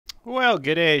Well,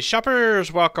 g'day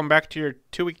shoppers. Welcome back to your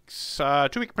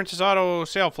 2-week Princess Auto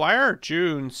sale flyer,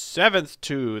 June 7th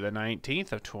to the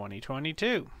 19th of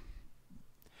 2022.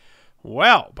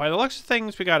 Well, by the looks of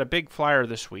things, we got a big flyer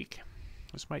this week.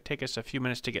 This might take us a few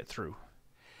minutes to get through.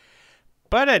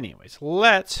 But anyways,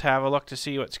 let's have a look to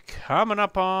see what's coming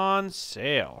up on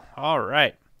sale. All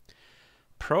right.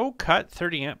 Pro Cut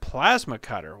 30 amp plasma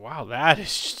cutter. Wow, that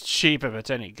is cheap if it's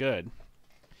any good.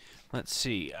 Let's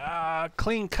see.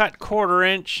 Clean cut 1/4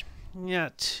 inch.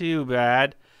 Not too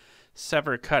bad.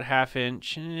 Sever cut 1/2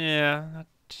 inch. Yeah, not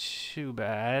too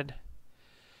bad.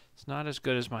 It's not as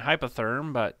good as my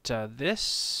Hypotherm, but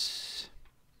this...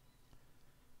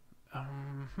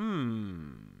 Oh,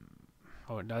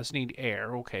 it does need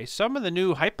air. Okay, some of the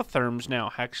new Hypotherms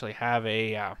now actually have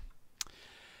a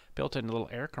built-in little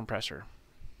air compressor.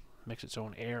 Makes its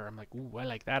own air. I'm like, ooh, I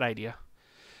like that idea.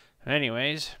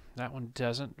 Anyways, that one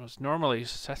doesn't.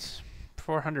 That's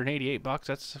 488 bucks.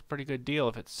 That's a pretty good deal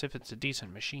if it's a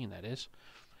decent machine, that is.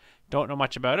 Don't know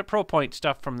much about it. ProPoint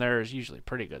stuff from there is usually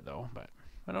pretty good though, but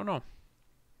I don't know.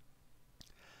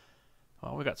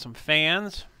 Well, we got some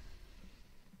fans.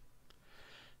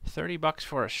 30 bucks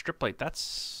for a strip light.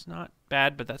 That's not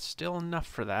bad, but that's still enough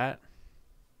for that.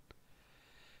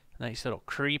 Nice little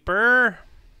creeper.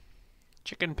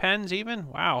 Chicken pens even.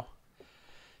 Wow.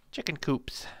 Chicken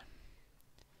coops.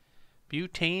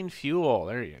 Butane fuel.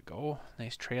 There you go.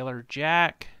 Nice trailer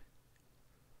jack.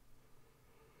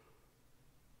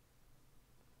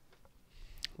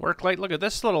 Work light. Look at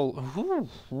this little...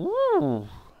 Ooh.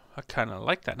 I kind of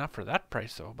like that. Not for that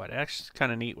price, though. But actually, it's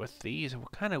kind of neat with these.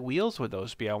 What kind of wheels would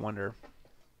those be, I wonder?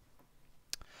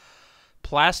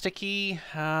 Plasticky.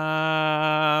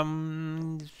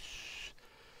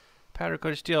 Powder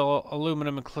coated steel,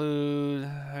 aluminum include,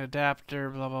 adapter,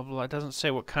 blah, blah, blah. It doesn't say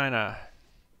what kind of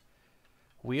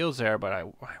wheels there, but I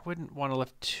wouldn't want to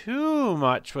lift too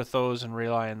much with those and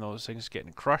rely on those things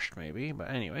getting crushed maybe.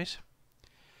 But anyways,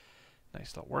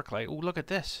 nice little work light. Ooh, look at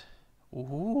this.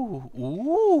 Ooh,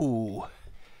 ooh.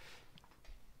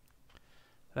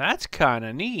 That's kind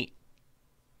of neat.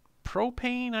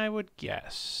 Propane, I would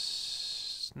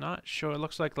guess. Not sure. It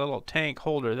looks like a little tank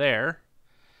holder there.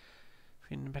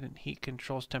 Independent heat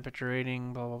controls, temperature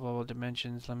rating, blah, blah, blah, blah,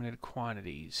 dimensions, limited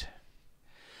quantities.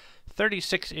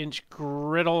 36-inch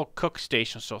griddle cook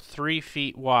station, so 3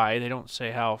 feet wide. They don't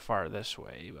say how far this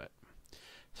way, but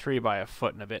 3 by a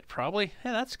foot and a bit, probably.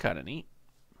 Yeah, that's kind of neat.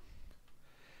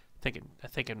 Thinking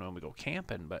when we go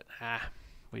camping, but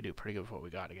we do pretty good with what we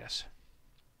got, I guess.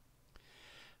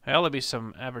 Well, there'll be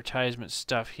some advertisement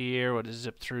stuff here. We'll just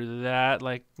zip through that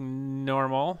like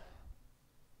normal.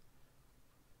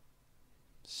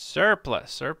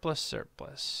 Surplus.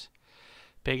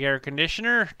 Big air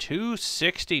conditioner,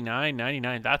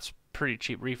 $269.99. That's pretty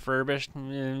cheap. Refurbished,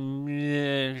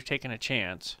 you're taking a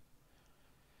chance.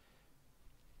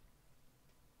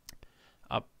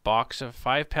 A box of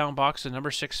 5-pound box of number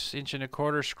 6 inch and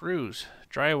 1/4 screws,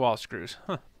 drywall screws.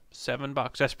 Huh,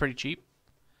 $7. That's pretty cheap.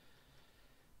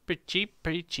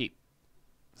 Pretty cheap.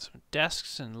 Some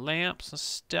desks and lamps and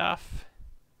stuff.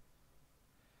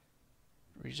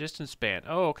 Resistance band.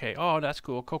 Oh, okay. Oh, that's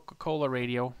cool. Coca-Cola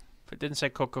radio. If it didn't say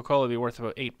Coca-Cola, it'd be worth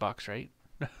about $8, right?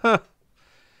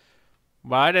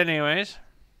 But anyways.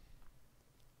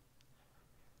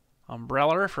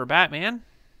 Umbrella for Batman.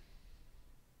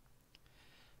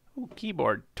 Ooh,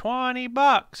 keyboard.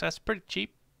 $20. That's pretty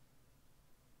cheap.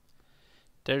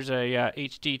 There's a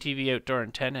HD TV outdoor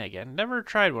antenna again. Never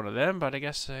tried one of them, but I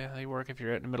guess they work if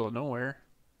you're out in the middle of nowhere.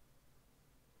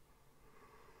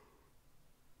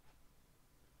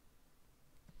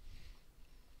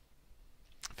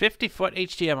 50-foot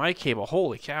HDMI cable.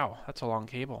 Holy cow, that's a long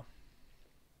cable.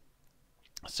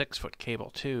 6-foot cable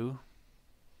too.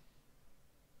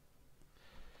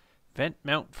 Vent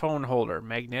mount phone holder.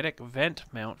 Magnetic vent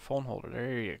mount phone holder.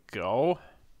 There you go.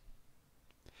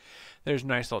 There's a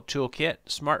nice little toolkit.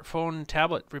 Smartphone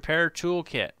tablet repair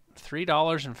toolkit.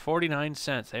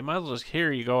 $3.49. They might as well just,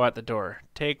 here you go at the door.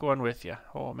 Take one with you.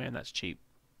 Oh man, that's cheap.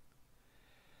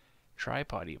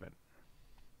 Tripod even.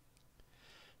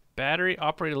 Battery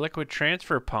operated liquid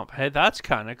transfer pump. Hey, that's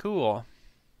kind of cool.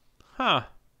 Huh.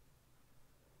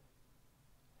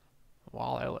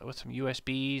 Wall outlet with some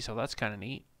USBs. So that's kind of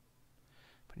neat.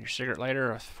 Put your cigarette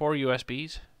lighter with 4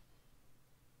 USBs.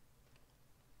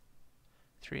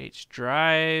 3/8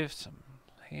 drive. Some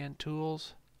hand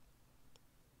tools.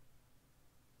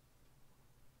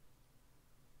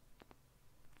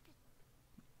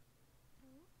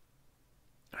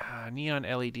 Neon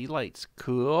LED lights.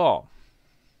 Cool.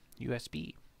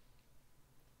 USB.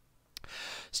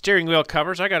 Steering wheel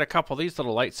covers. I got a couple of these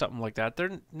little lights, something like that.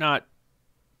 They're not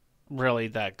really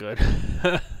that good.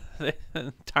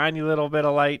 Tiny little bit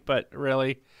of light, but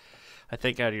really, I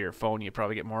think out of your phone you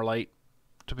probably get more light,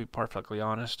 to be perfectly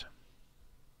honest.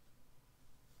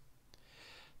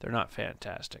 They're not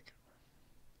fantastic.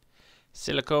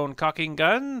 Silicone caulking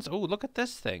guns. Oh, look at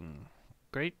this thing.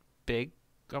 Great big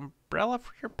umbrella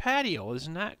for your patio.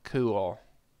 Isn't that cool?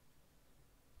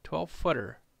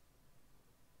 12-footer.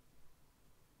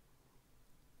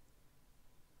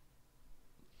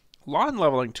 Lawn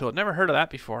leveling tool. Never heard of that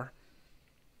before.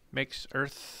 Makes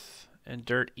earth and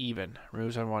dirt even.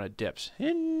 Removes unwanted dips.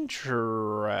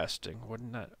 Interesting.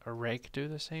 Wouldn't that a rake do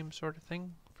the same sort of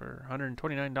thing for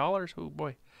 $129? Oh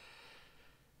boy.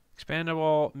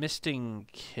 Expandable misting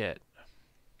kit.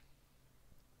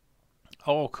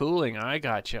 Oh, cooling. I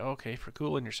got you. Okay, for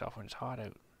cooling yourself when it's hot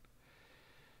out.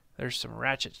 There's some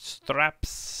ratchet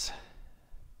straps.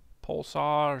 Pole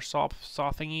saw or saw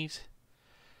thingies.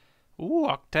 Ooh,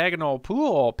 octagonal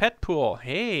pool. Pet pool.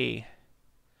 Hey.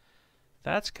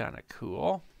 That's kind of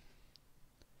cool.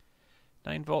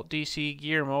 9-volt DC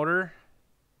gear motor.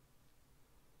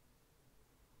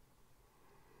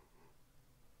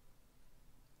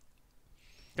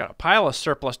 Got a pile of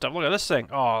surplus stuff. Look at this thing.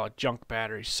 Oh, junk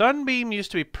batteries. Sunbeam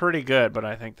used to be pretty good, but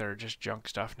I think they're just junk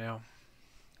stuff now.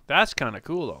 That's kind of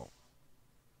cool, though.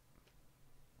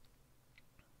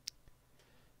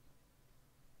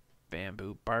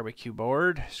 Bamboo barbecue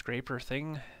board. Scraper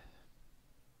thing.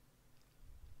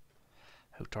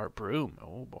 Outdoor broom.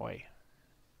 Oh, boy.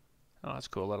 Oh, that's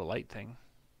cool. Little light thing.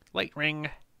 Light ring.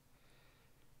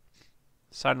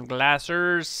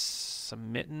 Sunglassers.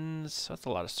 Some mittens. That's a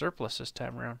lot of surplus this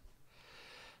time around.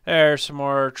 There's some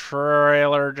more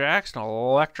trailer jacks. An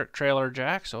electric trailer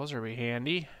jacks. Those are be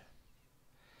handy.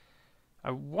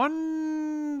 I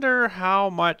wonder how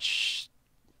much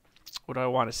would I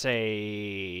want to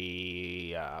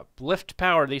say lift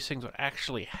power these things would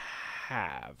actually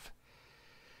have.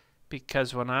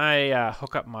 Because when I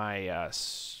hook up my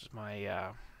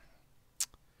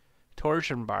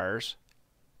torsion bars,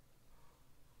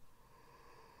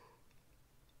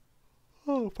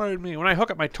 oh, pardon me, when I hook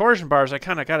up my torsion bars, I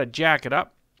kind of got to jack it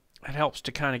up. It helps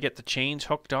to kind of get the chains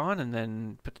hooked on, and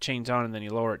then put the chains on, and then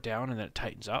you lower it down, and then it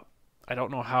tightens up. I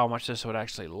don't know how much this would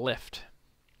actually lift.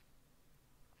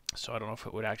 So I don't know if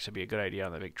it would actually be a good idea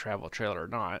on the big travel trailer or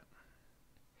not.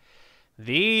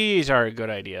 These are a good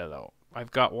idea, though.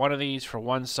 I've got one of these for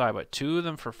one side, but two of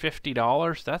them for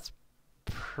 $50. That's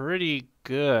pretty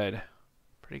good.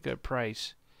 Pretty good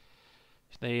price.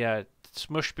 They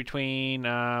smush between,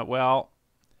 well,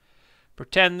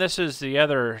 pretend this is the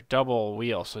other double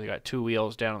wheel. So you got two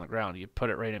wheels down on the ground. You put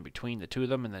it right in between the two of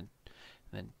them and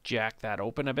then jack that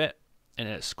open a bit. And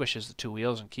it squishes the two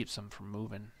wheels and keeps them from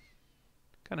moving.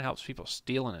 Kind of helps people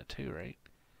stealing it too, right?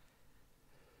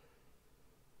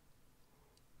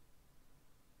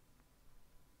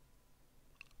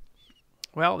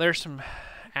 Well, there's some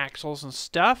axles and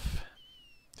stuff.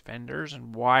 Fenders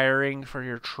and wiring for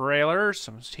your trailers.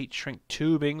 Some heat shrink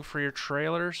tubing for your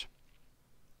trailers.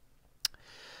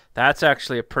 That's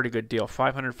actually a pretty good deal.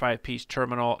 505-piece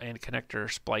terminal and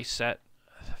connector splice set.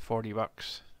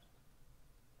 $40.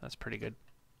 That's pretty good.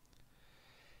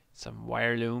 Some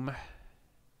wire loom.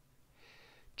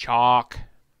 Chalk.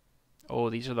 Oh,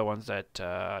 these are the ones that,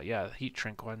 yeah, the heat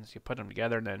shrink ones. You put them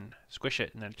together and then squish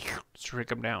it and then shrink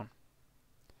them down.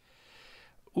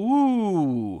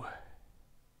 Ooh.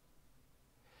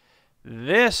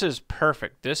 This is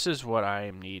perfect. This is what I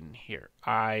am needing here.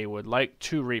 I would like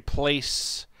to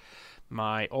replace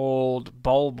my old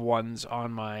bulb ones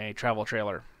on my travel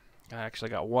trailer. I actually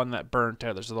got one that burnt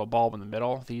out. There's a little bulb in the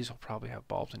middle. These will probably have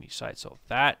bulbs on each side. So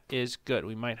that is good.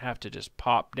 We might have to just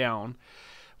pop down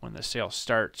when the sale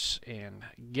starts and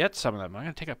get some of them. I'm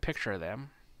going to take a picture of them.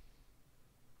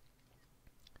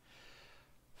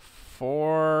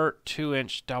 4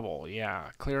 2-inch double.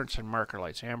 Yeah, clearance and marker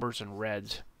lights. Ambers and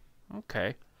reds.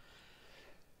 Okay.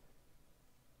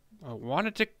 I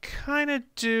wanted to kind of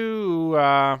do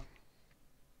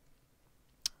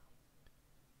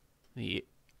the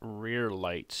rear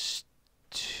lights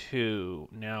too.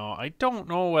 Now, I don't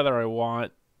know whether I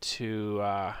want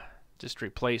to just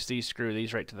replace these, screw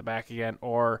these right to the back again,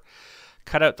 or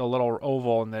cut out the little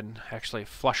oval and then actually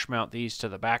flush mount these to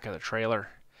the back of the trailer.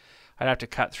 I'd have to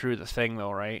cut through the thing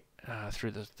though, right?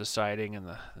 Through the siding and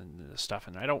the stuff,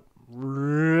 and I don't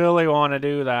really want to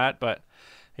do that, but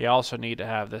you also need to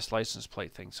have this license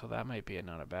plate thing, so that might be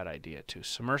not a bad idea too.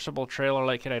 Submersible trailer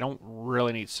light kit. I don't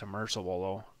really need submersible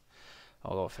though.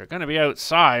 Although if they're going to be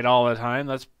outside all the time,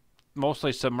 that's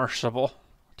mostly submersible.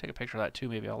 I'll take a picture of that too.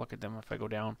 Maybe I'll look at them if I go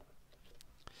down.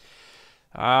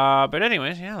 But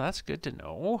anyways, yeah, that's good to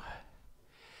know.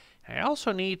 I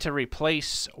also need to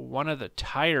replace one of the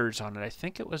tires on it. I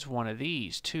think it was one of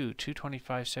these too.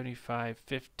 225, 75,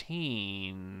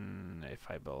 15, if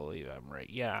I believe I'm right.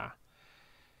 Yeah.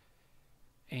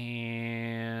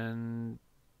 And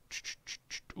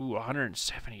ooh,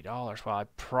 $170. Well,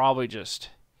 I'd probably just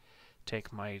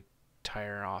take my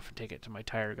tire off and take it to my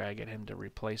tire guy, get him to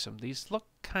replace them. These look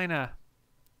kind of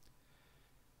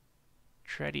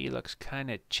tready, looks kind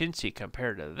of chintzy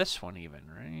compared to this one even,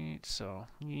 right? So,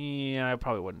 yeah, I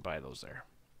probably wouldn't buy those there.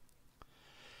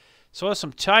 So,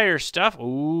 some tire stuff.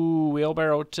 Ooh,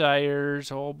 wheelbarrow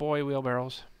tires. Oh boy,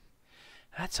 wheelbarrows.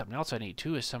 That's something else I need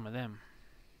too, is some of them.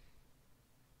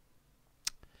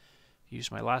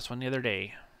 Used my last one the other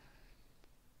day.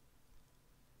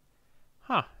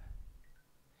 Huh.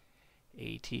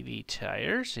 ATV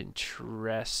tires.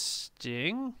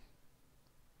 Interesting.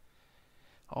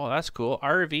 Oh, that's cool.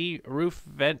 RV roof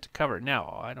vent cover.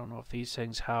 Now, I don't know if these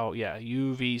things yeah,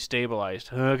 UV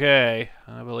stabilized. Okay.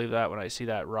 I believe that when I see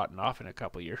that rotting off in a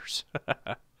couple years.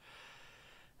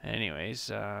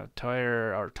 Anyways,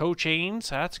 tire or toe chains.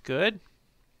 That's good.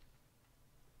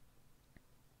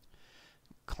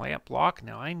 Clamp lock.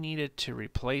 Now, I needed to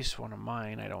replace one of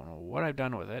mine. I don't know what I've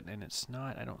done with it, and it's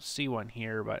not, I don't see one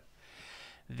here, but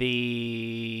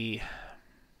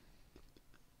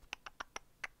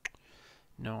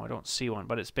no, I don't see one,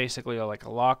 but it's basically like a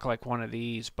lock like one of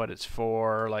these, but it's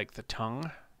for like the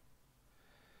tongue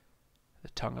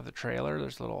of the trailer.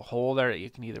 There's a little hole there that you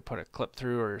can either put a clip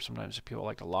through, or sometimes if people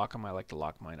like to lock them, I like to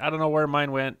lock mine. I don't know where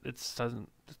mine went. It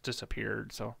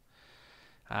disappeared, so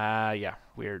yeah,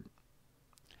 weird.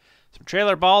 Some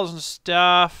trailer balls and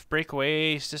stuff.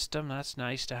 Breakaway system, that's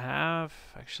nice to have.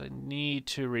 Actually need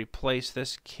to replace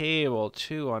this cable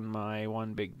too on my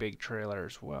one big trailer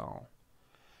as well.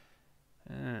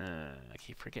 I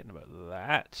keep forgetting about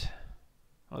that.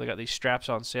 Oh, they got these straps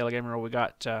on sale again. Remember, we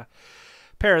got a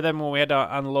pair of them when we had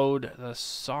to unload the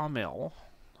sawmill.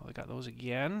 Oh, they got those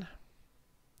again.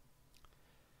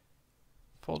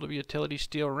 Foldable utility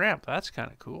steel ramp. That's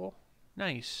kind of cool.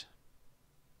 Nice.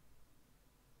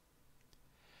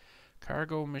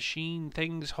 Cargo machine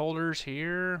things holders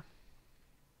here.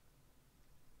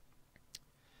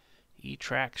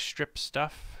 E-track strip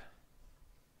stuff.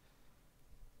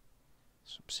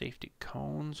 Some safety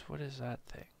cones. What is that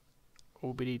thing?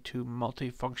 OBD2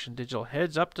 multifunction digital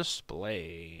heads-up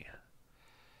display.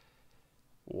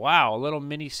 Wow, a little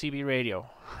mini CB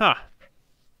radio. Huh.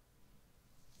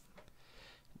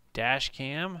 Dash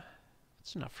cam.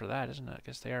 That's enough for that, isn't it? I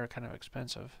guess they are kind of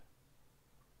expensive.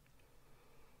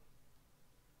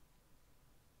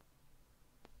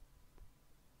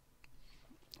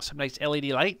 Some nice LED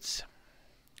lights.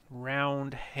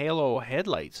 Round halo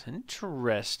headlights.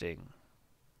 Interesting.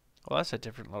 Well, that's a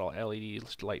different little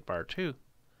LED light bar too.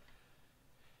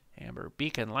 Amber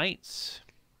beacon lights.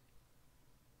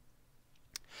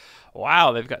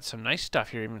 Wow, they've got some nice stuff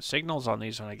here. Even signals on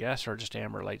these one, I guess, or just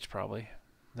amber lights probably.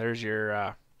 There's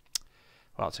your,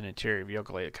 well, it's an interior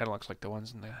vehicle light. It kind of looks like the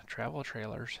ones in the travel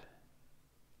trailers.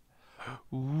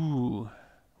 Ooh,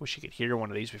 wish you could hear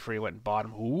one of these before you went and bought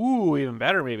them. Ooh, even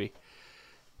better maybe.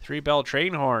 3-bell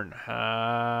train horn.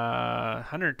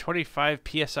 125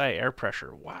 psi air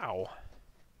pressure. Wow.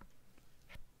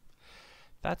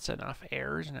 That's enough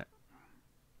air, isn't it?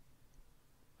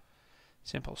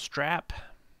 Simple strap.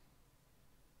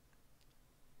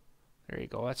 There you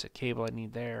go. That's a cable I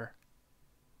need there.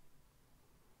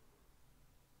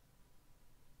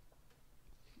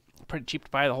 Pretty cheap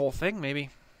to buy the whole thing, maybe.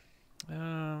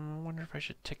 I wonder if I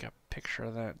should take a picture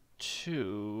of that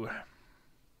too.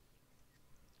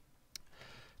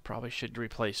 Probably should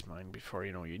replace mine before,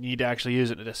 you know, you need to actually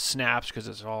use it. It just snaps because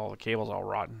it's all, the cable's all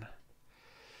rotten.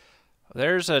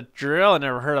 There's a drill. I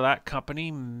never heard of that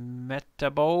company.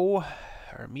 Metabo.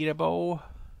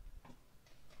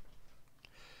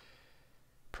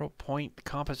 Pro Point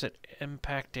Composite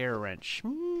Impact Air Wrench.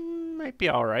 Might be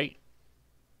alright.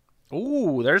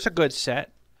 Ooh, there's a good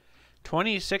set.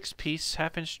 26-piece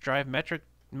half-inch drive metric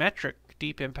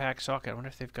deep impact socket. I wonder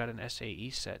if they've got an SAE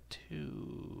set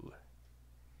too.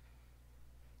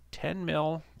 10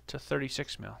 mil to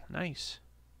 36 mil. Nice.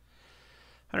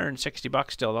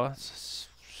 $160 still though. It's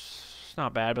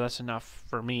not bad, but that's enough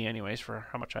for me anyways for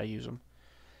how much I use them.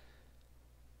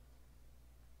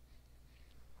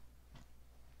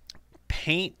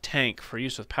 Paint tank for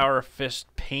use with Power Fist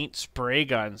paint spray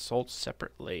gun, sold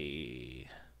separately.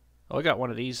 Oh, I got one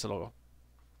of these little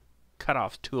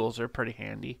cut-off tools. They're pretty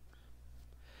handy.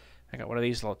 I got one of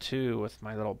these little too with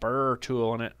my little burr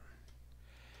tool in it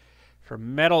for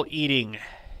metal eating.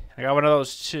 I got one of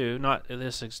those too. Not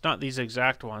these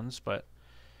exact ones, but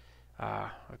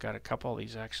I've got a couple of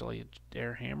these actually,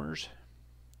 air hammers.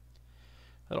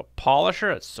 Little polisher,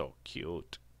 it's so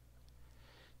cute.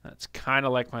 That's kind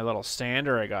of like my little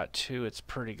sander I got too. It's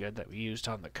pretty good that we used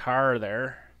on the car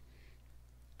there.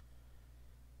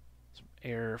 Some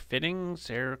air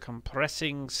fittings, air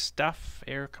compressing stuff.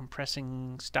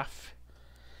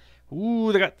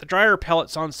 Ooh, they got the dryer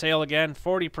pellets on sale again,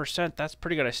 40%. That's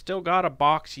pretty good. I still got a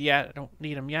box yet. I don't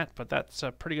need them yet, but that's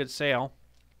a pretty good sale.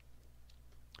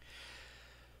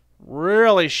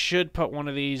 Really should put one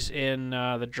of these in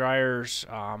the dryers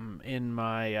in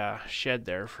my shed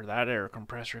there for that air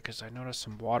compressor, because I noticed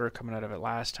some water coming out of it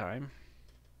last time.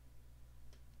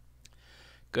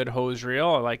 Good hose reel,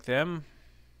 I like them.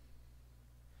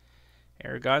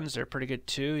 Air guns, they're pretty good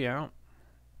too, yeah.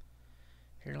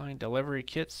 Airline delivery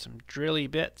kits, some drilly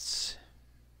bits.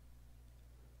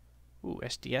 Ooh,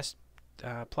 SDS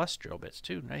plus drill bits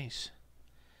too, nice.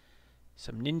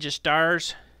 Some Ninja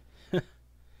Stars.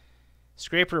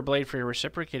 Scraper blade for your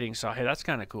reciprocating saw. Hey, that's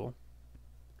kind of cool.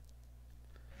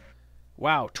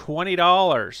 Wow,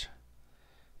 $20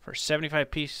 for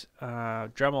 75-piece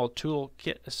Dremel tool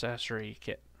kit accessory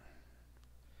kit.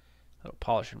 Little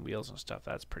polishing wheels and stuff.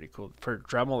 That's pretty cool. For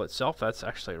Dremel itself, that's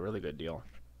actually a really good deal.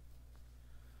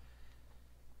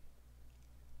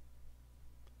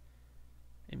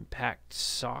 Impact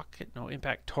socket. No,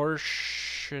 impact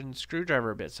torsion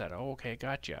screwdriver bits. Oh, okay,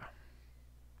 gotcha.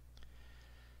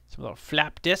 Some little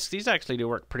flap discs. These actually do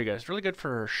work pretty good. It's really good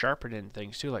for sharpening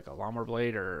things too, like a lawnmower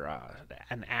blade or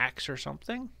an axe or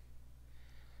something.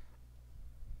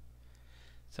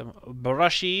 Some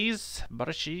brushies. A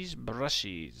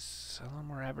little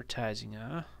more advertising,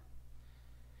 huh?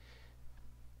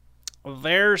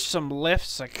 There's some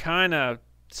lifts. I kind of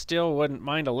still wouldn't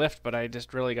mind a lift, but I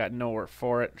just really got nowhere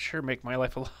for it. Sure make my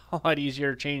life a lot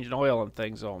easier changing oil and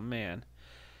things. Oh, man.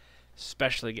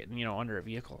 Especially getting, you know, under a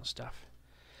vehicle and stuff.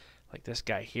 Like this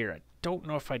guy here. I don't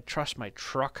know if I'd trust my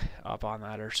truck up on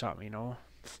that or something, you know.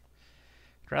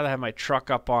 I'd rather have my truck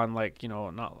up on, like, you know,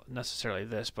 not necessarily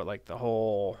this, but like the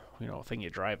whole, you know, thing you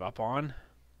drive up on.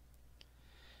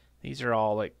 These are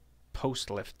all like post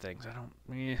lift things. I don't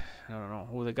know.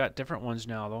 Oh, they got different ones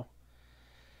now though.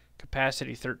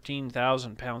 Capacity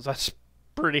 13,000 pounds. That's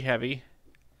pretty heavy.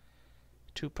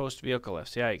 2 post vehicle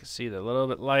lifts. Yeah, you can see they're a little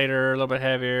bit lighter, a little bit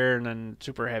heavier, and then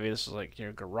super heavy. This is like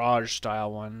your garage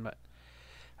style one, but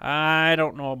I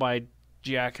don't know by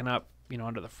jacking up, you know,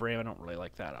 under the frame. I don't really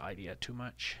like that idea too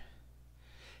much.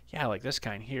 Yeah, like this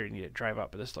kind here, you need to drive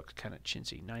up, but this looks kind of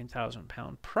chintzy. 9,000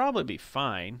 pound, probably be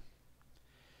fine.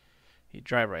 You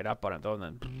drive right up on it though, and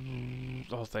then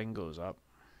the whole thing goes up.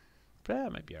 But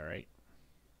that might be all right.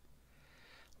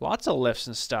 Lots of lifts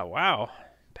and stuff. Wow,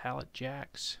 pallet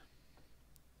jacks.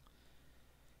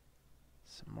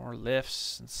 Some more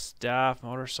lifts and stuff.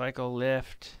 Motorcycle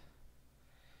lift.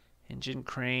 Engine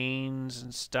cranes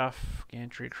and stuff.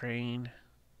 Gantry crane.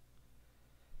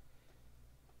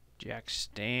 Jack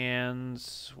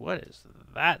stands. What is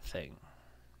that thing?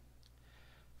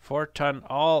 4-ton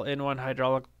all-in-one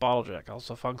hydraulic bottle jack.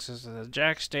 Also functions as a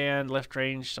jack stand, lift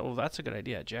range. Oh, that's a good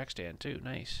idea. Jack stand too.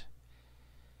 Nice.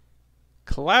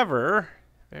 Clever.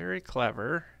 Very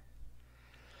clever.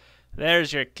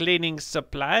 There's your cleaning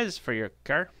supplies for your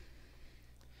car.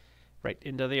 Right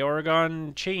into the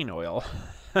Oregon chain oil.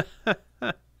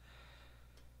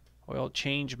 Oil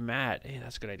change mat. Hey,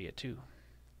 that's a good idea too.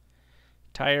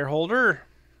 Tire holder.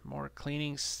 More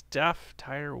cleaning stuff.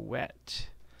 Tire wet.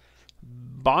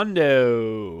 Bondo.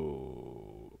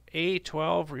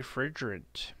 A12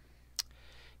 refrigerant.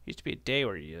 Used to be a day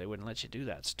where they wouldn't let you do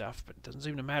that stuff, but it doesn't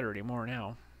seem to matter anymore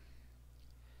now.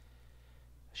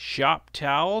 Shop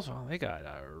towels. Well, they got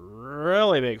a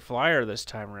really big flyer this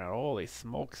time around. Holy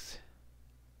smokes.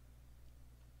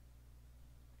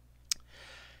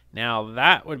 Now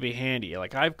that would be handy.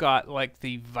 Like I've got like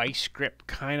the vice grip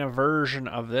kind of version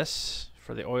of this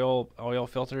for the oil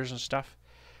filters and stuff,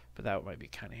 but that might be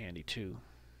kind of handy too.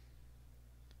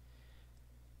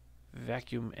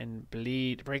 Vacuum and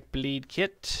brake bleed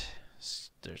kit.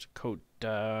 There's a code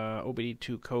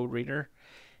OBD2 code reader.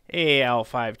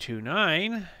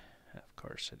 AL529. Of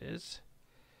course it is.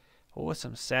 Oh,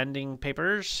 some sanding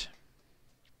papers.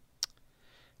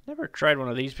 Never tried one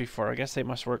of these before. I guess they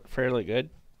must work fairly good.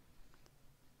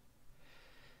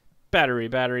 Battery.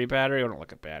 I don't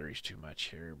look at batteries too much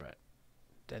here, but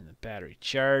then the battery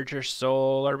charger,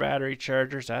 solar battery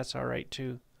chargers, that's all right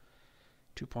too.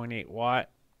 2.8 watt.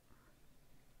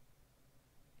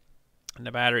 And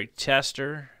the battery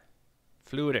tester,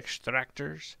 fluid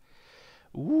extractors.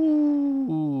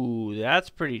 Ooh, that's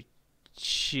pretty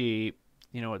cheap.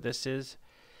 You know what this is?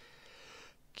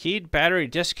 Keyed battery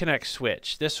disconnect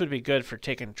switch. This would be good for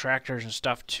taking tractors and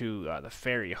stuff to the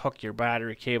fair. You hook your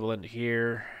battery cable into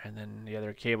here, and then the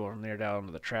other cable from there down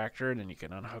to the tractor, and then you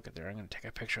can unhook it there. I'm going to take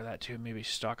a picture of that too. Maybe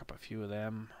stock up a few of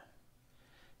them.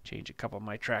 Change a couple of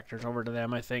my tractors over to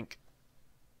them, I think.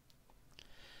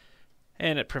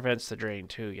 And it prevents the drain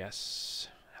too, yes.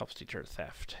 Helps deter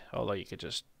theft. Although you could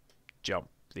just jump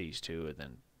these two and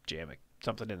then jam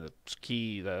something in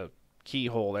the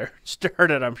keyhole there. Start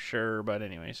it, I'm sure, but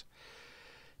anyways.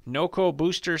 Noco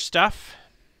booster stuff.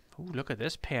 Ooh, look at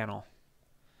this panel.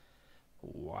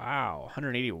 Wow,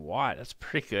 180 watt. That's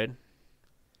pretty good.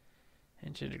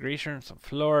 Engine degreaser and some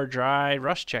floor dry.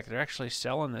 Rust check. They're actually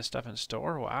selling this stuff in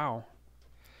store. Wow.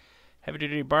 Heavy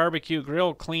duty barbecue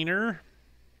grill cleaner.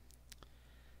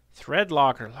 Thread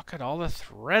locker. Look at all the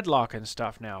thread locking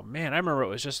stuff now. Man, I remember it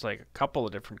was just like a couple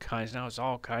of different kinds. Now it's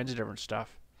all kinds of different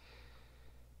stuff.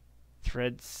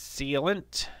 Thread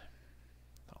sealant.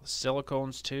 All the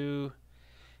silicones too.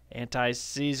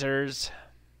 Anti-seizers.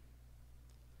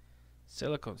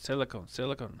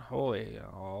 Silicone. Holy,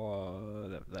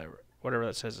 whatever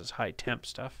that says is high temp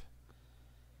stuff.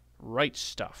 Right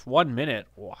stuff. 1 minute.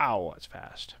 Wow, that's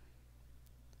fast.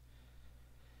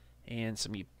 And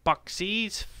some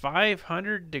epoxies.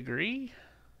 500 degree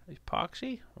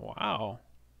epoxy. Wow.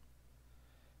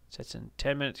 Sets in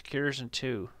 10 minutes, cures in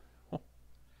 2. Oh.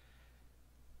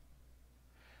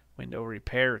 Window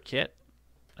repair kit.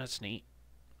 That's neat.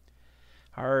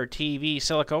 RTV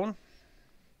silicone.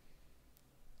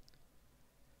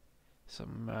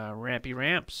 Some rampy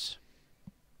ramps.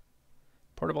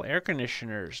 Portable air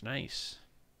conditioners. Nice.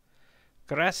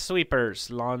 Grass sweepers.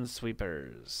 Lawn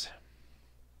sweepers.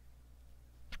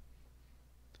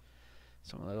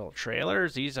 Some little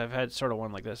trailers. These, I've had sort of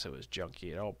one like this. It was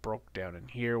junky. It all broke down in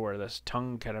here where this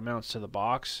tongue kind of mounts to the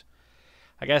box.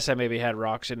 I guess I maybe had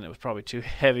rocks in it. It was probably too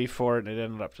heavy for it, and it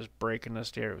ended up just breaking the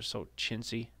stair. It was so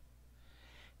chintzy.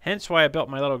 Hence why I built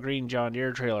my little green John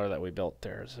Deere trailer that we built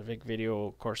there. There's a big video,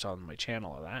 of course, on my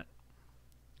channel of that.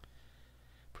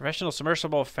 Professional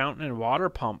submersible fountain and water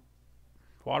pump.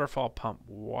 Waterfall pump.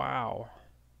 Wow.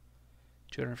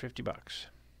 $250.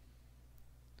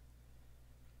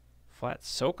 Flat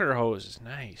soaker hose is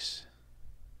nice.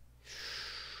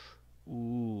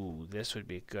 Ooh, this would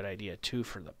be a good idea too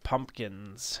for the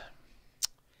pumpkins.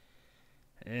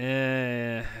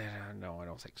 No, I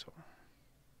don't think so.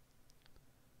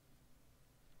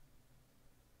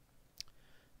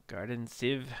 Garden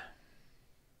sieve.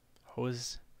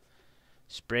 Hose.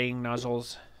 Spraying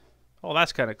nozzles. Oh,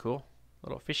 that's kind of cool.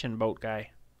 Little fishing boat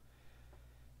guy.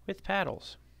 With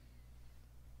paddles.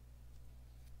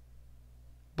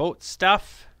 Boat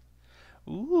stuff.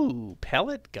 Ooh,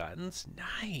 pellet guns.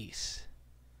 Nice.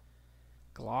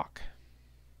 Glock.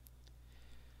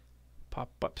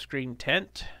 Pop-up screen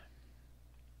tent.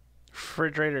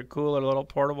 Refrigerator cooler, little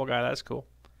portable guy. That's cool.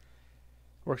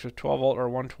 Works with 12 volt or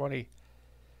 120.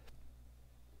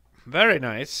 Very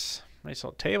nice. Nice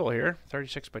little table here.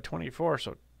 36 by 24,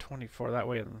 so 24 that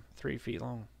way and 3 feet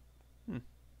long.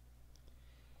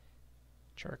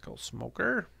 Charcoal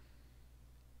smoker.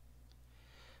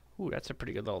 Ooh, that's a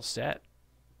pretty good little set.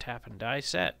 Tap and die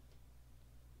set.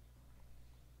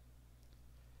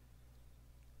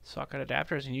 Socket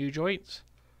adapters and U-joints.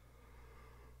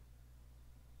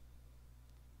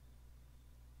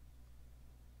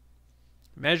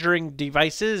 Measuring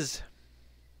devices.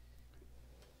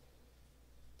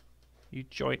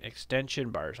 U-joint extension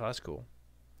bars. Oh, that's cool.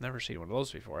 Never seen one of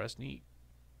those before. That's neat.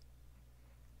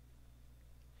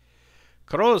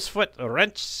 Crow's foot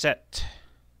wrench set.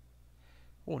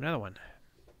 Oh, another one.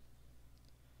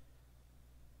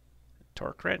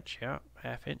 Torque wrench, yeah.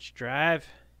 1/2-inch drive.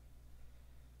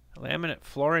 Laminate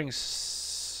flooring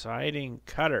siding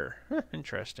cutter.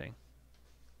 Interesting.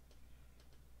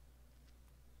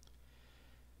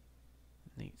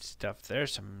 Neat stuff there.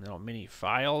 Some little mini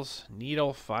files.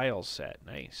 Needle file set.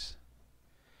 Nice.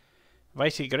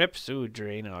 Vicey grips. Ooh,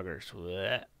 drain augers.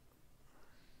 Blech.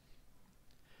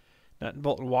 Nut and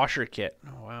bolt and washer kit.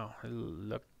 Oh, wow. They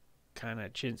look kind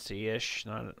of chintzy-ish.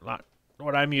 Not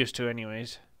what I'm used to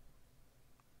anyways.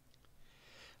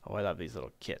 Oh, I love these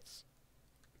little kits.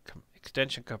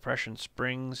 Extension compression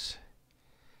springs.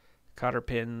 Cotter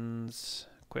pins.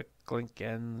 Quick link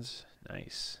ends.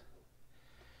 Nice.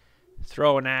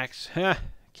 Throwing axe.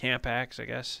 Camp axe, I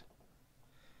guess.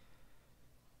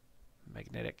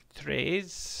 Magnetic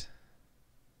trays.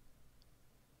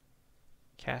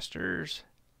 Casters.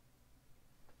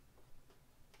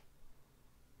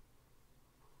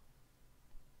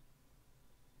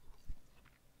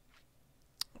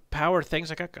 Power things.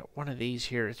 I got one of these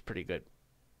here. It's pretty good.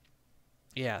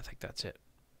 Yeah, I think that's it.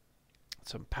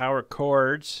 Some power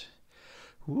cords.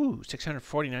 Ooh,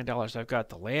 $649. I've got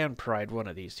the Land Pride one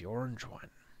of these, the orange one.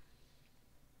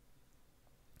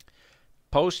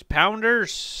 Post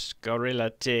pounders, Gorilla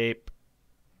tape,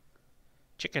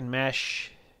 chicken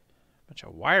mesh, bunch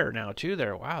of wire now too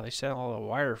there. Wow, they sell all the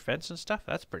wire fence and stuff.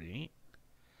 That's pretty neat.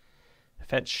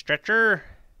 Fence stretcher,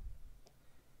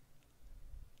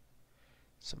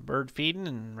 some bird feeding,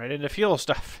 and right into fuel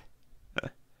stuff.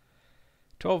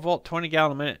 12 volt, 20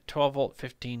 gallon a minute, 12 volt,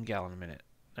 15 gallon a minute.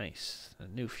 Nice. A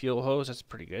new fuel hose, that's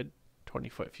pretty good.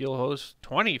 20-foot fuel hose.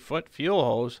 20-foot fuel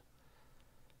hose.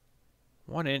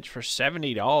 1 inch for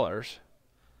 $70.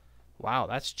 Wow,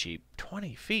 that's cheap.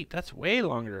 20 feet, that's way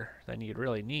longer than you'd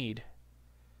really need.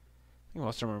 I think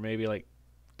most of them are maybe like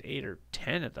 8 or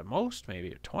 10 at the most,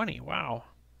 maybe 20. Wow.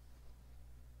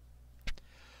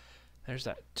 There's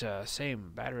that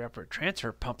same battery operated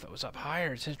transfer pump that was up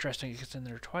higher. It's interesting, it's in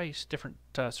there twice. Different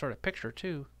sort of picture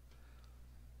too.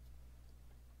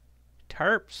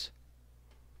 Tarps.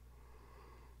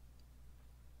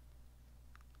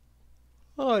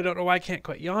 Oh, I don't know why I can't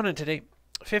quit yawning today.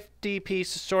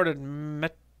 50-piece assorted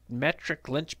metric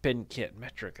linchpin kit.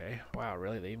 Metric, eh? Wow,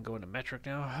 really? They even go into metric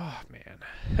now? Oh,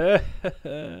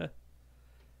 man.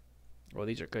 Well,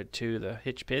 these are good too, the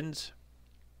hitch pins.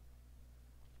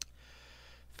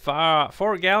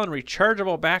 4-gallon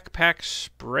rechargeable backpack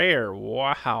sprayer.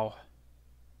 Wow.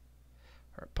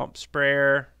 Or pump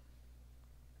sprayer.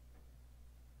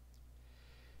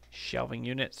 Shelving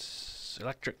units.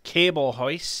 Electric cable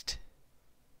hoist.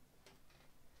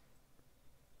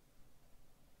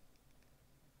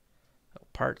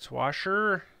 Parts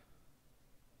washer.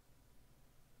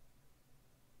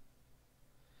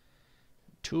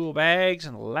 Tool bags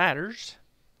and ladders.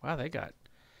 Wow, they got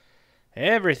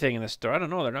everything in the store. I don't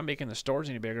know, they're not making the stores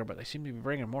any bigger, but they seem to be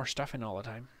bringing more stuff in all the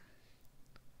time.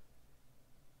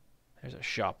 There's a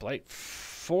shop light.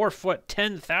 4-foot,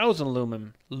 10,000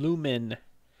 lumen.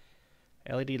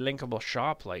 LED linkable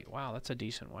shop light. Wow, that's a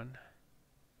decent one.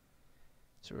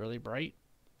 It's really bright.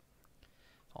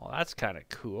 Oh, that's kind of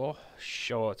cool.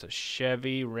 It's a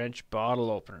Chevy wrench bottle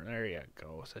opener. There you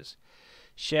go. It says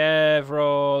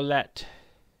Chevrolet.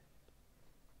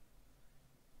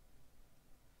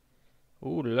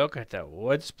 Ooh, look at that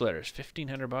wood splitters.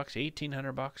 $1,500,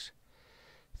 $1,800.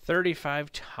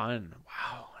 35 ton.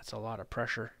 Wow, that's a lot of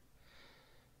pressure.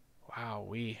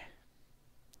 Wow,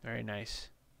 very nice.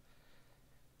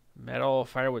 Metal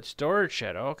firewood storage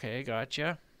shed. Okay,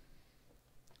 gotcha.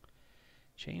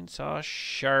 Chainsaw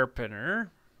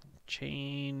sharpener.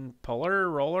 Chain puller,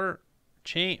 roller,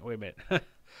 chain. Wait a minute.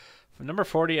 From number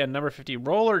 40 and number 50.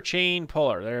 Roller chain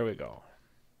puller. There we go.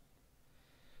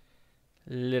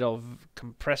 Little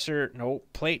compressor. No,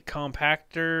 plate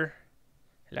compactor.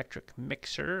 Electric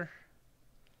mixer.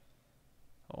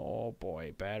 Oh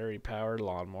boy. Battery powered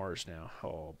lawnmowers now.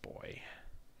 Oh boy.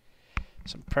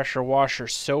 Some pressure washer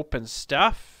soap and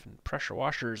stuff. And pressure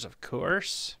washers, of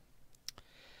course.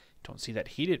 Don't see that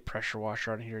heated pressure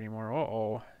washer on here anymore.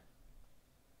 Uh-oh.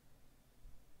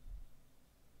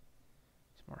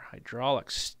 Some more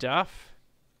hydraulic stuff.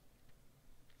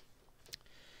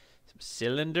 Some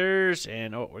cylinders.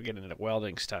 And, oh, we're getting into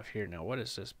welding stuff here now. What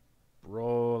is this?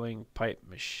 Rolling pipe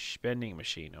bending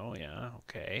machine. Oh, yeah.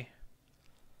 Okay.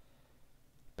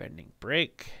 Bending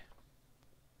brake.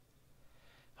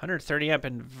 130 amp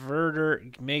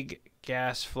inverter MIG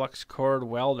gas flux cord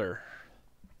welder.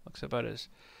 Looks about as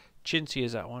chintzy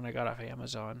as that one I got off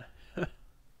Amazon. I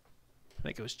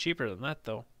think it was cheaper than that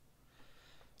though.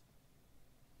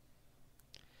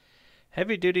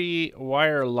 Heavy duty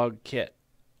wire lug kit.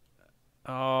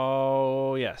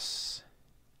 Oh yes.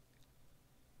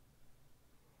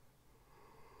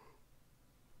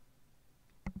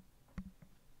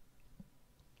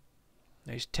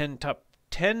 Nice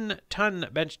 10-ton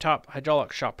benchtop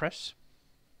hydraulic shop press.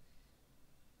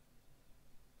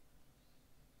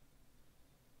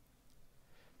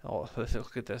 Oh,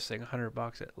 look at this thing,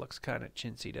 $100. It looks kind of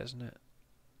chintzy, doesn't it?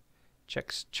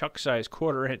 Chuck size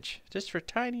 1/4 inch, just for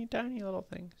tiny, tiny little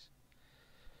things.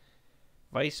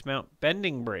 Vice mount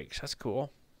bending brakes, that's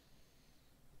cool.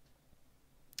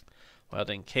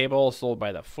 Welding cable sold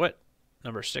by the foot.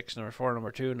 Number 6, number 4,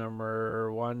 number 2,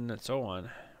 number 1, and so on.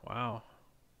 Wow.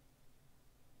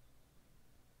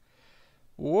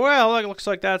 Well, it looks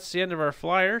like that's the end of our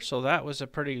flyer. So that was a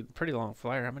pretty long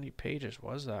flyer. How many pages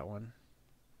was that one?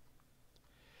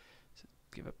 Does it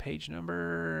give a page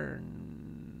number?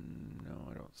 No,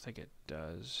 I don't think it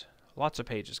does. Lots of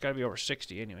pages. Got to be over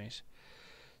 60 anyways.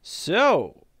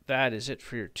 So that is it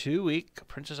for your 2-week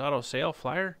Princess Auto sale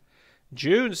flyer.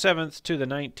 June 7th to the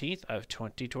 19th of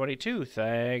 2022.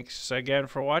 Thanks again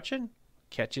for watching.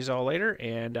 catch you all later,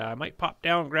 and I might pop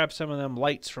down and grab some of them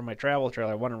lights from my travel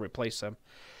trailer. I want to replace them.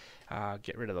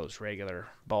 Get rid of those regular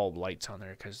bulb lights on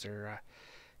there because they're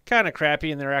kind of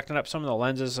crappy and they're acting up. Some of the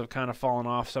lenses have kind of fallen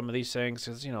off some of these things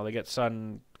because, you know, they get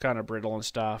sun kind of brittle and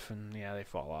stuff, and yeah, they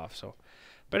fall off. So,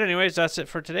 but anyways, that's it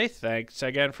for today. Thanks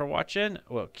again for watching.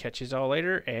 We'll catch you all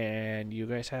later, and you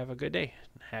guys have a good day.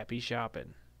 Happy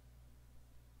shopping.